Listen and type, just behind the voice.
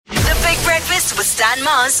Breakfast with Stan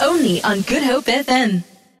Mars. Only on Good Hope FM.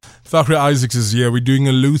 Faghrie Isaacs is here. We're doing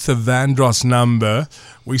a Luther Vandross number.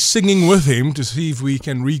 We're singing with him to see if we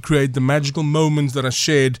can recreate the magical moments that are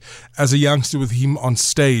shared as a youngster with him on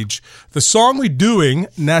stage. The song we're doing,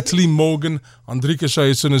 Natalie Morgan, Andrika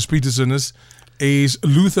Shayesunis Petersonis, is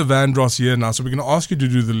Luther Vandross here now. So we're going to ask you to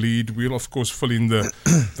do the lead. We'll, of course, fill in the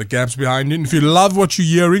gaps behind it. And if you love what you're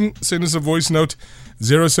hearing, send us a voice note,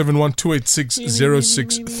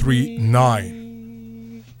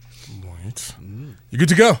 071-286-0639. Right. You good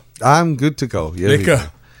to go? I'm good to go. Yeah. Lekker.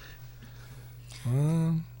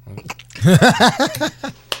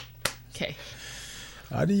 Okay.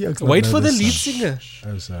 Wait for the lead singer.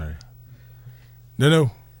 Oh, sorry. No.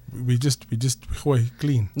 We just gooi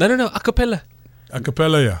clean. No. A cappella. A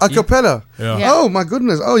cappella, yeah. A cappella? Yeah. Oh, my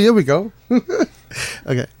goodness. Oh, here we go.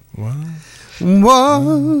 Okay.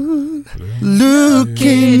 One look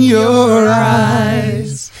in your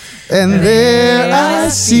eyes, and there I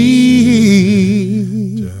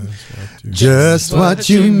see just what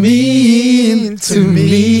you mean to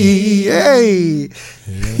me. Hey,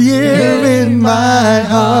 here in my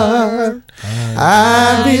heart,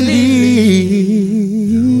 I believe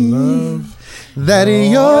that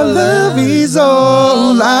your love is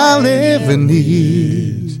all I'll ever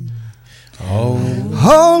need.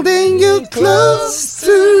 Holding you close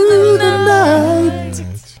through the night,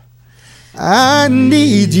 I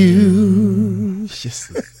need you.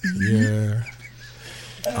 Yeah.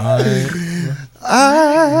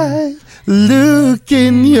 I look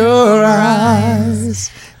in your eyes,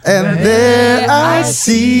 and there I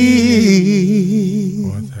see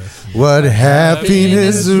what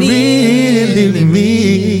happiness really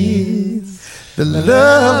means. The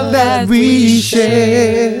love that we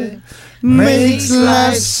share makes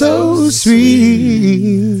life so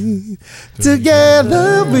sweet.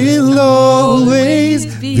 Together we'll always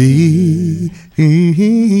be.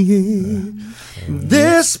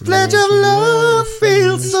 This pledge of love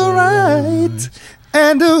feels so right,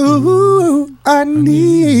 and ooh, I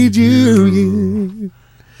need you.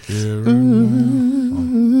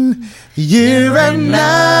 Here and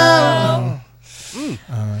now,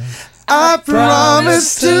 I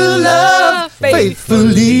promise to love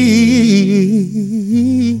faithfully,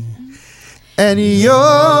 and you're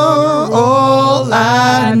all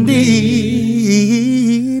I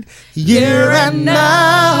need. Here and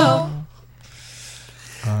now,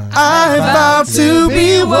 I vow to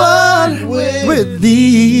be one with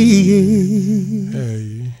thee.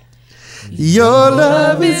 Your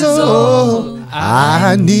love is all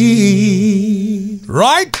I need.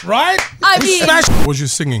 Right. I mean, What was you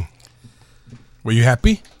singing? Were you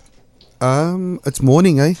happy? It's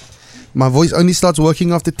morning, eh? My voice only starts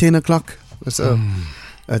working after 10 o'clock. So,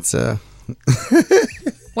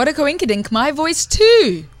 what a coinkydink. My voice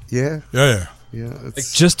too. Yeah. Like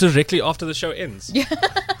just directly after the show ends. Yeah.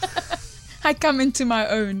 I come into my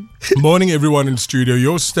own. Morning everyone in studio.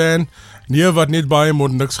 Yo Stan, nee wat net baie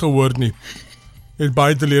moet niks gehoor nie. Net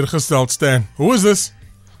baie teleurgesteld Stan. Who is this?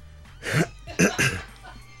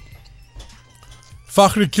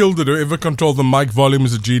 Faghrie killed it. Whoever controlled the mic volume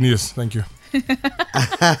is a genius. Thank you.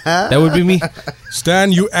 That would be me.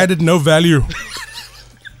 Stan, you added no value.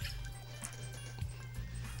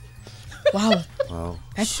 Wow.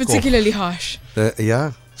 That's particularly harsh.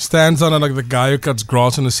 Yeah. Stan's on like the guy who cuts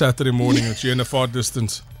grass on a Saturday morning. It's you in a far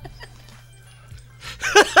distance.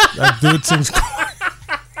 That dude sings.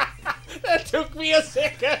 That took me a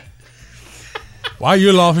second. Why are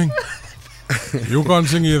you laughing? You can't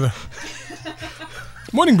sing either.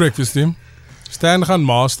 Morning breakfast team. Stan gaan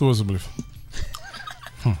maas toe asseblief.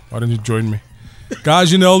 Why don't you join me?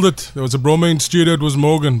 Guys, you nailed it. There was a Broma in studio. It was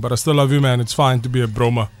Morgan, but I still love you, man. It's fine to be a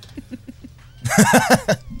Broma.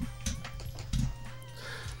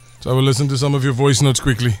 So we'll listen to some of your voice notes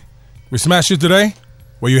quickly. We smashed it today.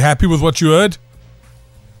 Were you happy with what you heard?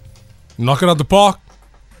 Knock it out the park.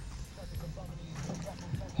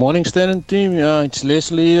 Morning, Stan and team. Yeah, it's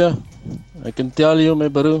Leslie here. I can tell you, my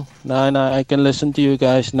bro. Nah, I can listen to you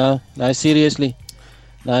guys now. Nah, seriously.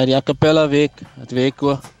 Nah, die a cappella week. Het week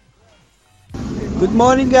hoor. Good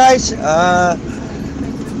morning, guys.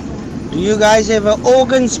 Do you guys have an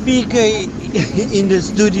organ speaker in the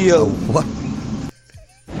studio? What?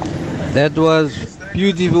 That was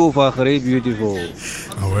beautiful, Faghrie, beautiful.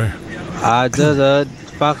 Oh, where? I just heard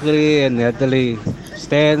Faghrie and Natalie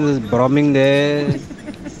Stan brumming there.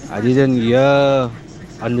 I didn't hear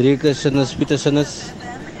Andrika Petersonis.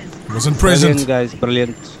 Wasn't present. Brilliant, guys,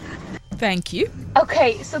 brilliant. Thank you.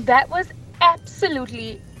 Okay, so that was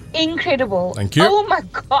absolutely incredible. Thank you. Oh my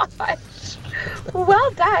gosh.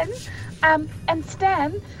 Well done. And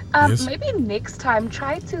Stan, Yes? maybe next time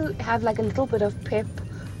try to have like a little bit of pep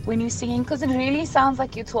when you're singing, because it really sounds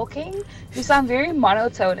like you're talking. You sound very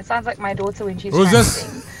monotone. It sounds like my daughter when she's Who's trying to this?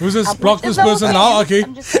 sing. Who's this? Which Block is this person now. Okay.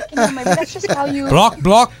 I'm just like, maybe that's just how you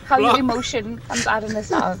Block. how your emotion comes out in the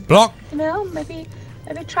sound. Block. Maybe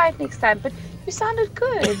try it next time. But you sounded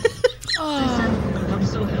good.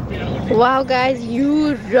 Wow, guys,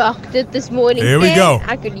 you rocked it this morning. There we Ken. go.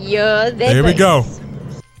 I could hear that. There we go.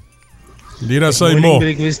 Let us say Morning more.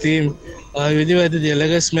 breakfast team. Weet jy wat, jy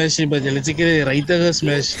lekker smash, but jy het seker die ryte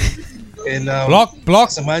smash. En Block.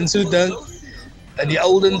 As 'n man so dink in die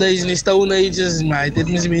olden days in die stone ages, maar dit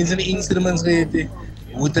mens mense die instruments gehad het.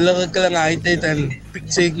 Moet hulle geklang het en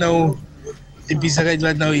picture ek nou die besigheid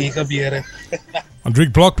wat nou hier gebeur het.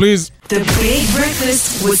 Andriek Block, please. The Big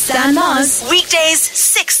Breakfast with Stan Mars. Weekdays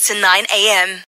 6 to 9 a.m.